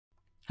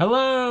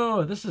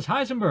Hello, this is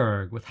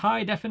Heisenberg with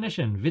high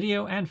definition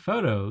video and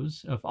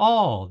photos of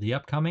all the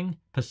upcoming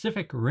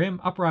Pacific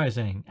Rim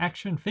Uprising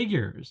action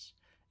figures,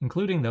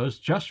 including those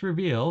just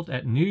revealed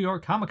at New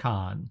York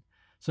Comic-Con,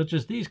 such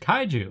as these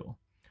kaiju.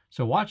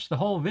 So watch the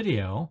whole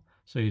video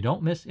so you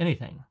don't miss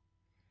anything.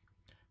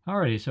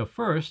 Alrighty, so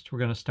first we're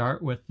going to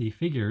start with the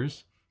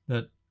figures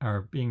that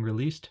are being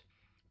released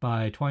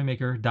by toy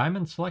maker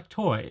Diamond Select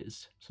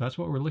Toys. So that's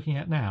what we're looking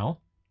at now.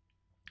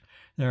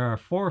 There are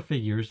 4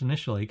 figures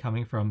initially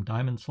coming from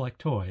Diamond Select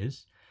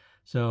Toys.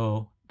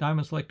 So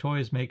Diamond Select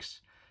Toys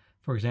makes,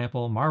 for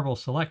example, Marvel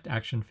Select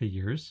action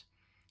figures.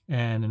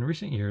 And in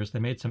recent years, they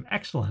made some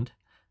excellent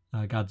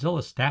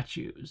Godzilla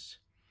statues.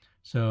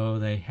 So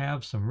they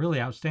have some really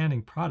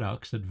outstanding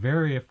products at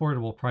very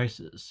affordable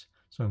prices.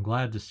 So I'm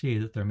glad to see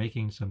that they're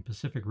making some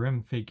Pacific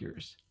Rim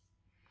figures.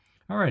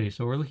 Alrighty,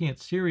 so we're looking at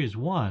Series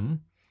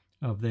 1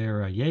 of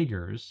their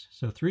Jaegers.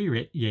 So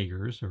 3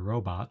 Jaegers, or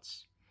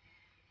robots.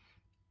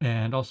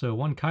 And also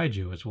 1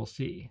 kaiju, as we'll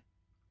see.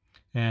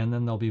 And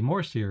then there'll be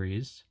more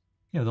series.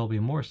 There'll be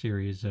more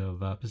series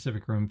of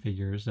Pacific Rim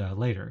figures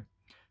later.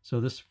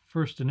 So this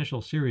first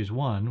initial Series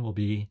 1 will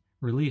be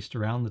released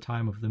around the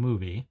time of the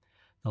movie.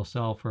 They'll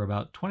sell for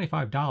about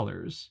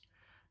 $25.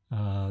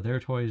 Their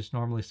toys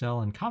normally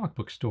sell in comic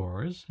book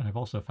stores, and I've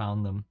also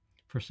found them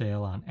for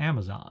sale on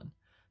Amazon.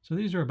 So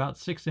these are about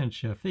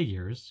 6-inch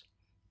figures.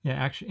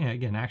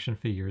 Action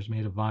figures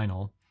made of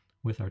vinyl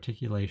with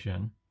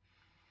articulation.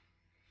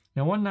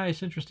 Now, one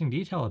nice, interesting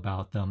detail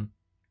about them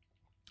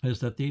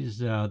is that these,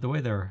 the way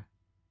they're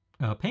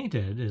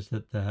painted, is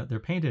that they're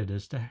painted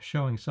as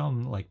showing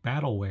some like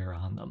battle wear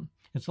on them.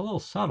 It's a little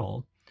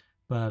subtle,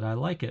 but I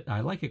like it. I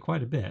like it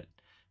quite a bit.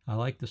 I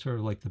like the sort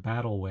of like the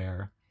battle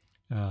wear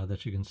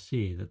that you can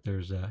see. That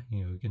there's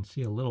you can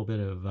see a little bit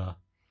of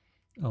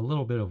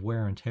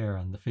wear and tear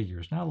on the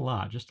figures. Not a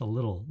lot, just a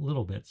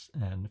little bits,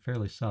 and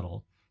fairly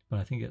subtle. But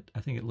I think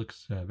it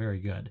looks very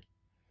good.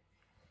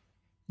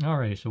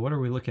 Alrighty, so what are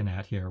we looking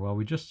at here? Well,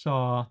 we just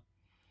saw,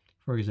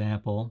 for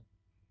example,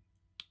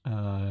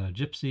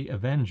 Gipsy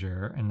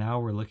Avenger, and now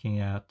we're looking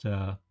at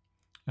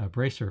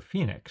Bracer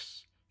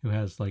Phoenix, who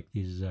has like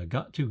these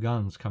 2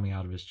 guns coming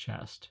out of his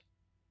chest.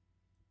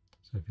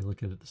 So if you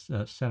look at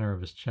the center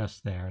of his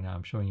chest there, now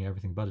I'm showing you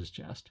everything but his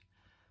chest.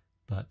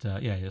 But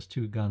yeah, he has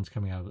 2 guns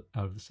coming out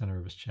of the center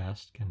of his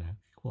chest.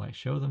 Will I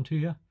show them to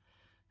you?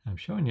 I'm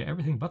showing you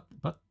everything but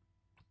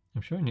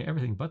I'm showing you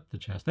everything but the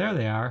chest. There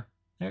they are.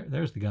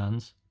 There's the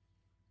guns.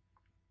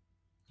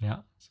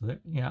 So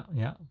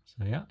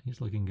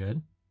he's looking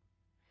good.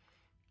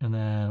 And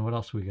then what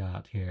else we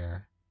got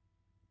here?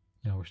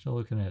 We're still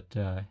looking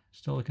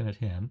at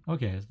him.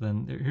 Okay, so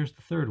then here's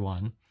the third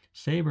one,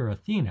 Saber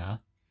Athena.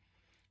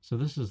 So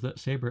this is the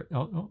Saber.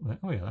 Oh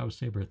yeah, that was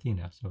Saber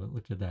Athena. So I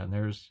looked at that, and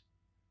there's,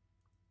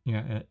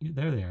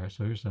 there they are.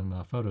 So here's some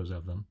photos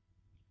of them.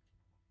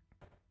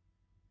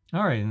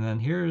 All right, and then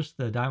here's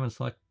the Diamond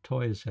Select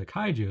Toys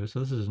Kaiju. So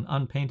this is an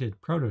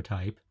unpainted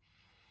prototype,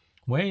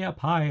 way up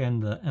high in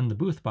the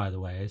booth, by the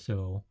way.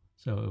 So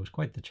it was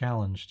quite the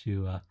challenge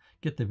to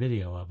get the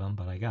video of them,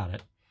 but I got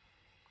it.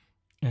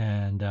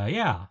 And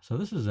yeah, so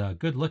this is a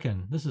good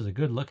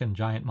looking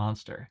giant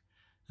monster.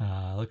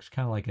 Looks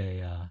kind of like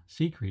a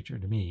sea creature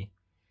to me.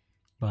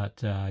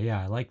 But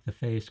yeah, I like the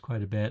face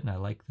quite a bit, and I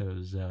like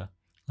those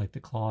like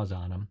the claws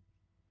on him.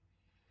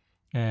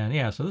 And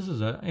yeah, so this is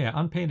a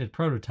unpainted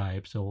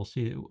prototype. So we'll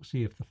see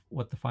if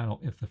the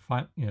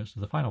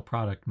final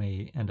product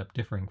may end up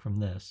differing from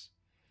this.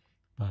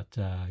 But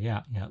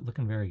yeah,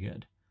 looking very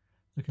good,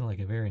 looking like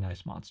a very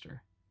nice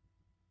monster.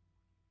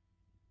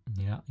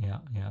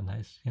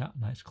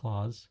 Nice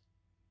claws.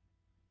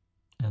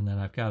 And then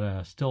I've got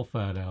a still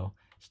photo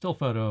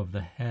of the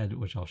head,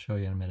 which I'll show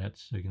you in a minute,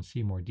 so you can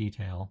see more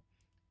detail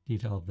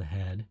of the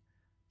head.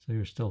 So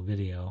here's still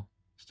video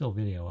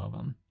of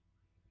him.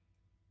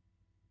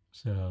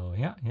 So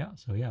yeah,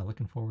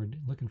 looking forward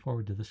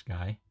to this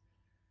guy.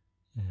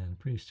 And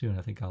pretty soon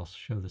I think I'll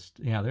show this.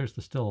 Yeah, there's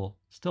the still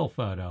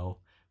photo,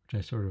 which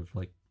I sort of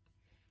like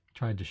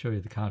tried to show you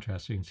the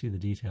contrast so you can see the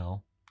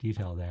detail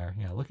there.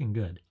 Yeah, looking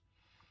good.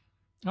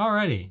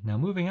 Alrighty, now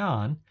moving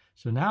on.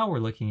 So now we're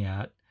looking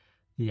at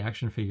the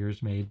action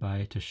figures made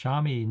by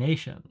Tamashii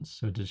Nations.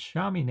 So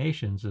Tamashii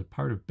Nations is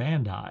part of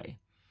Bandai,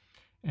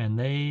 and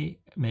they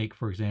make,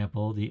 for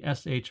example, the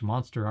SH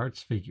Monster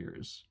Arts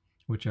figures,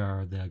 which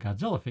are the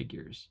Godzilla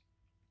figures.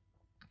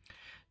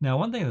 Now,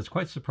 one thing that's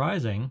quite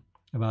surprising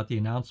about the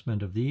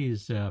announcement of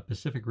these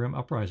Pacific Rim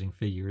Uprising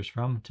figures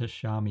from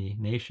Tamashii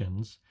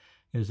Nations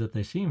is that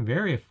they seem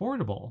very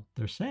affordable.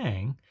 They're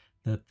saying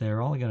that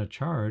they're only going to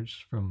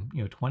charge from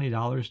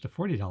 $20 to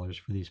 $40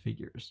 for these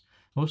figures.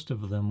 Most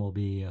of them will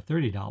be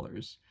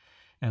 $30,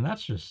 and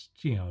that's just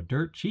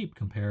dirt cheap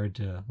compared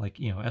to like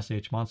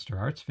SH Monster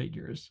Arts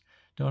figures.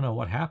 Don't know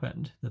what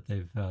happened that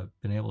they've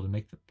been able to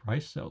make the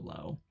price so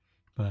low,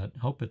 but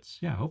hope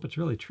it's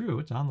really true.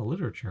 It's on the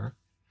literature.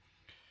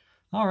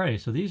 Alrighty,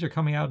 so these are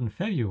coming out in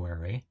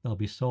February. They'll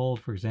be sold,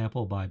 for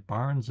example, by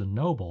Barnes &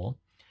 Noble,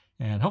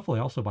 and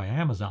hopefully also by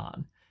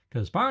Amazon,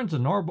 because Barnes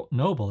 &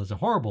 Noble is a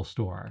horrible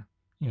store.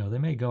 they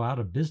may go out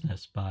of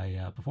business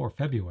by before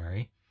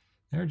February.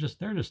 They're just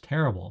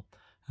terrible.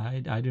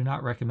 I do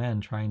not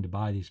recommend trying to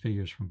buy these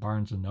figures from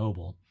Barnes and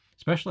Noble,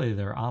 especially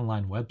their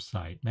online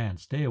website. Man,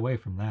 stay away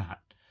from that.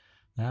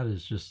 That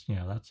is just,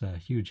 that's a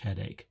huge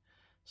headache.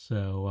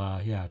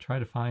 So yeah, try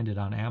to find it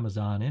on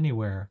Amazon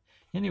anywhere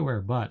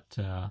but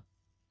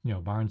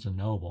Barnes and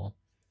Noble.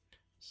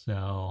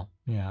 So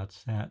yeah, it's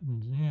sad.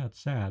 Yeah,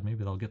 it's sad.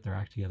 Maybe they'll get their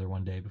act together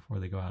one day before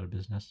they go out of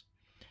business.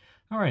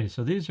 Alrighty,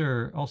 so these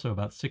are also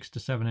about 6 to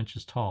 7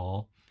 inches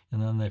tall,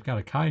 and then they've got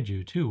a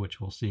kaiju too, which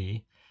we'll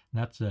see,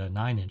 and that's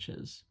 9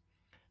 inches.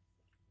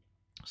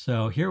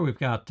 So here we've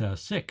got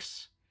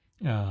six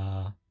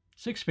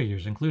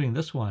figures, including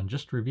this one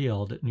just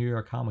revealed at New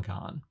York Comic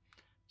Con.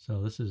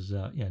 So this is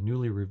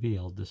newly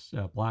revealed. This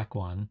black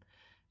one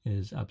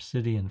is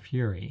Obsidian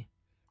Fury.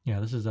 Yeah,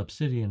 this is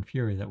Obsidian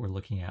Fury that we're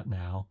looking at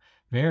now.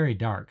 Very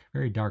dark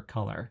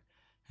color.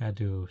 Had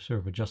to sort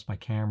of adjust my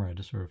camera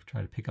to sort of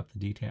try to pick up the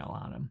detail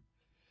on him.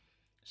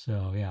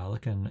 So yeah,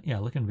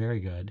 looking very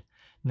good.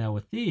 Now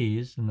with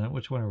these, and then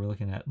which one are we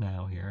looking at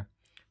now here?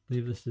 I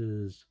believe this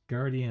is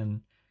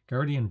Guardian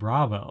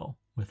Bravo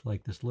with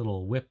like this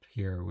little whip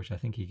here, which I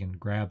think he can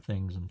grab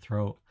things and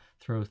throw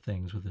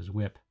things with his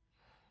whip.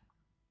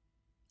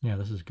 Yeah,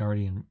 this is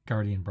Guardian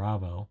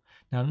Bravo.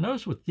 Now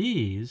notice with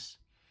these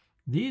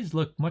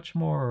look much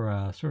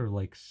more sort of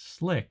like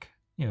slick,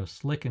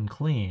 slick and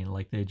clean,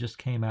 like they just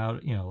came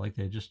out, like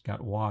they just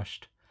got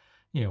washed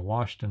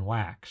and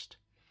waxed.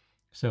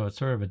 So it's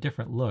sort of a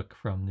different look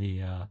from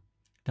the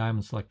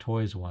Diamond Select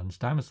Toys ones.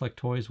 Diamond Select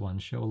Toys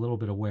ones show a little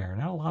bit of wear,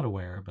 not a lot of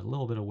wear, but a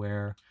little bit of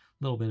wear,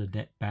 a little bit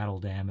of battle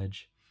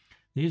damage.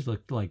 These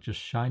look like just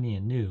shiny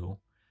and new.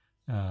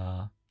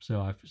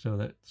 So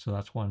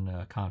that's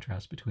one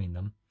contrast between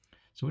them.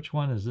 So which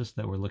one is this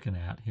that we're looking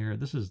at here?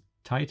 This is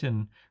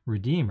Titan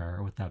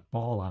Redeemer with that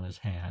ball on his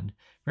hand.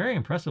 Very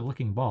impressive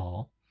looking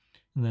ball.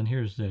 And then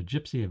here's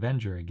Gipsy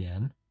Avenger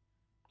again.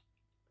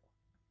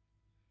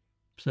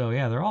 So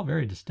yeah, they're all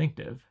very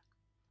distinctive.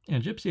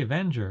 And Gipsy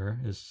Avenger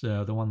is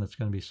the one that's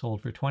going to be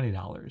sold for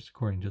 $20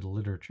 according to the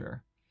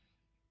literature.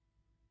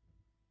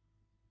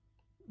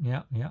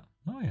 Yeah.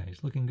 Oh yeah,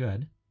 he's looking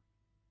good.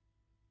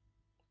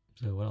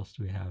 So what else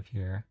do we have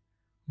here?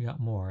 We got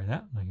more of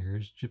that.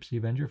 Here's Gipsy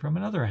Avenger from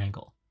another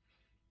angle.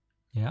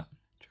 Yeah,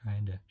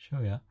 trying to show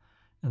you.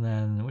 And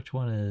then which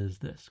one is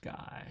this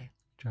guy?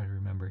 Try to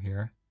remember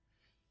here.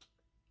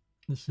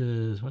 This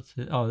is, what's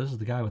it? Oh, this is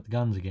the guy with the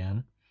guns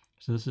again.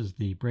 So this is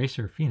the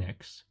Bracer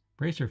Phoenix.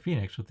 Bracer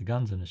Phoenix with the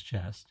guns in his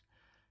chest.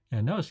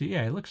 And notice,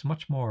 yeah, he looks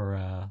much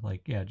more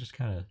just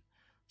kind of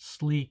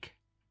sleek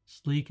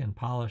and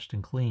polished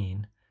and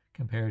clean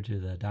compared to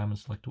the Diamond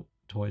Select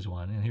Toys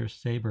one. And here's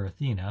Saber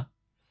Athena.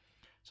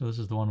 So this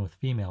is the one with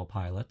female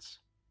pilots.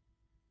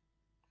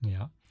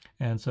 Yeah.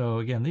 And so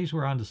again, these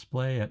were on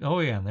display at,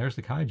 and there's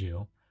the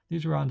kaiju.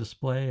 These were on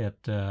display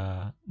at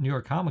New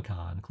York Comic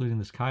Con, including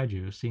this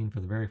kaiju seen for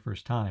the very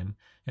first time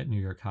at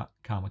New York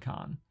Comic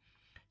Con.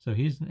 So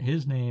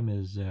his name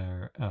is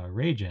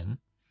Raijin.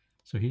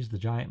 So he's the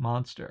giant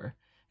monster.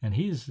 And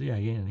he's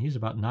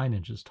about 9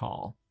 inches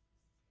tall.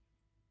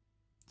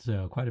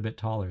 So quite a bit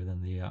taller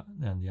than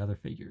the other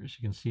figures.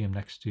 You can see him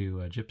next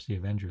to Gipsy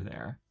Avenger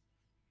there.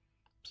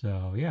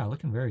 So yeah,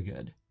 looking very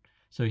good.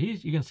 So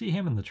you can see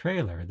him in the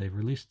trailer. They've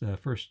released the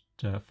first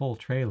full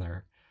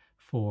trailer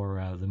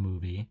for the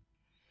movie,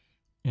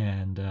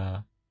 and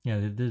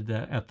they did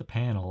that at the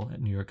panel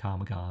at New York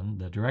Comic Con.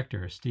 The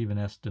director, Stephen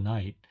S.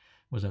 DeKnight,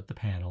 was at the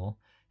panel,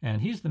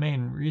 and he's the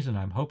main reason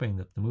I'm hoping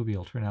that the movie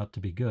will turn out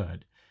to be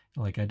good.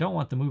 Like, I don't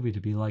want the movie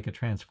to be like a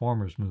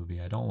Transformers movie.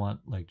 I don't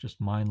want like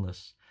just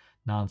mindless,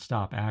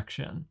 nonstop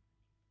action.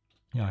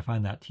 I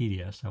find that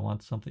tedious. I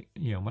want something,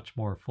 much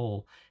more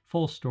full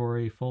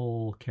story,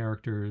 full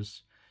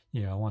characters.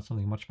 I want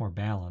something much more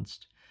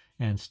balanced.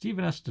 And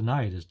Stephen S.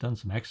 DeKnight has done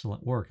some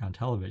excellent work on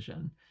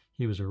television.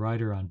 He was a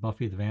writer on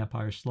Buffy the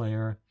Vampire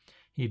Slayer.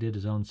 He did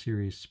his own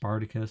series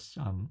Spartacus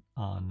on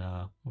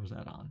what was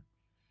that on?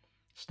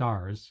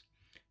 Stars.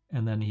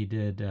 And then he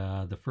did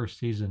the first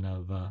season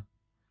of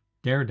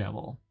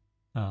Daredevil,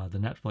 the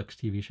Netflix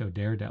TV show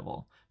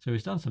Daredevil. So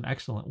he's done some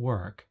excellent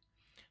work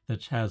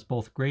that has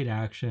both great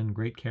action,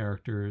 great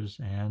characters,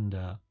 and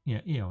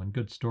and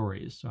good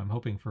stories. So I'm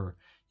hoping for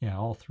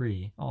all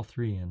three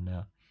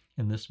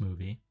in this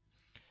movie.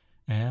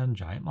 And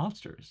giant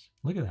monsters.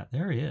 Look at that,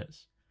 there he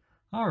is.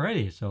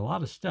 Alrighty, so a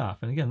lot of stuff.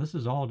 And again, this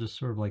is all just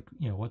sort of like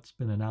what's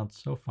been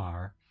announced so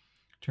far.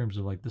 In terms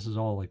of like, this is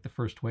all like the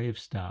first wave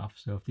stuff.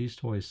 So if these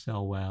toys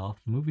sell well,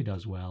 if the movie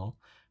does well,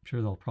 I'm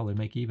sure they'll probably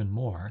make even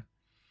more.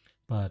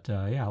 But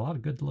a lot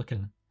of good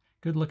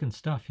looking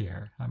stuff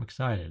here. I'm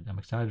excited. I'm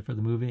excited for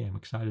the movie. I'm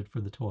excited for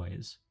the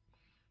toys.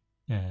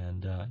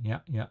 And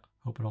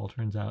hope it all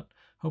turns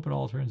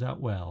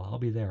out well. I'll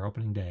be there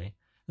opening day.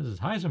 This is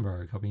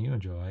Heisenberg, hoping you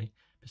enjoy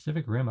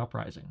Pacific Rim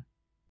Uprising.